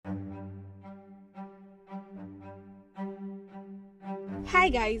Hi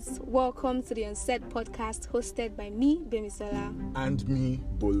guys, welcome to the Unsaid Podcast hosted by me, Bemisola. And me,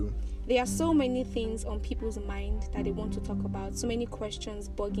 Bolu. There are so many things on people's mind that they want to talk about, so many questions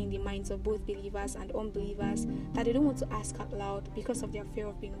bugging the minds of both believers and unbelievers that they don't want to ask out loud because of their fear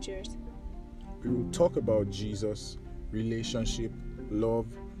of being judged. We will talk about Jesus, relationship, love,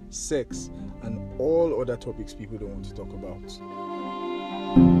 sex, and all other topics people don't want to talk about.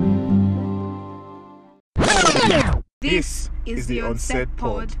 This is the Unsaid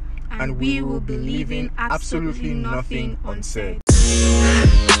Pod, and we will be leaving absolutely nothing unsaid.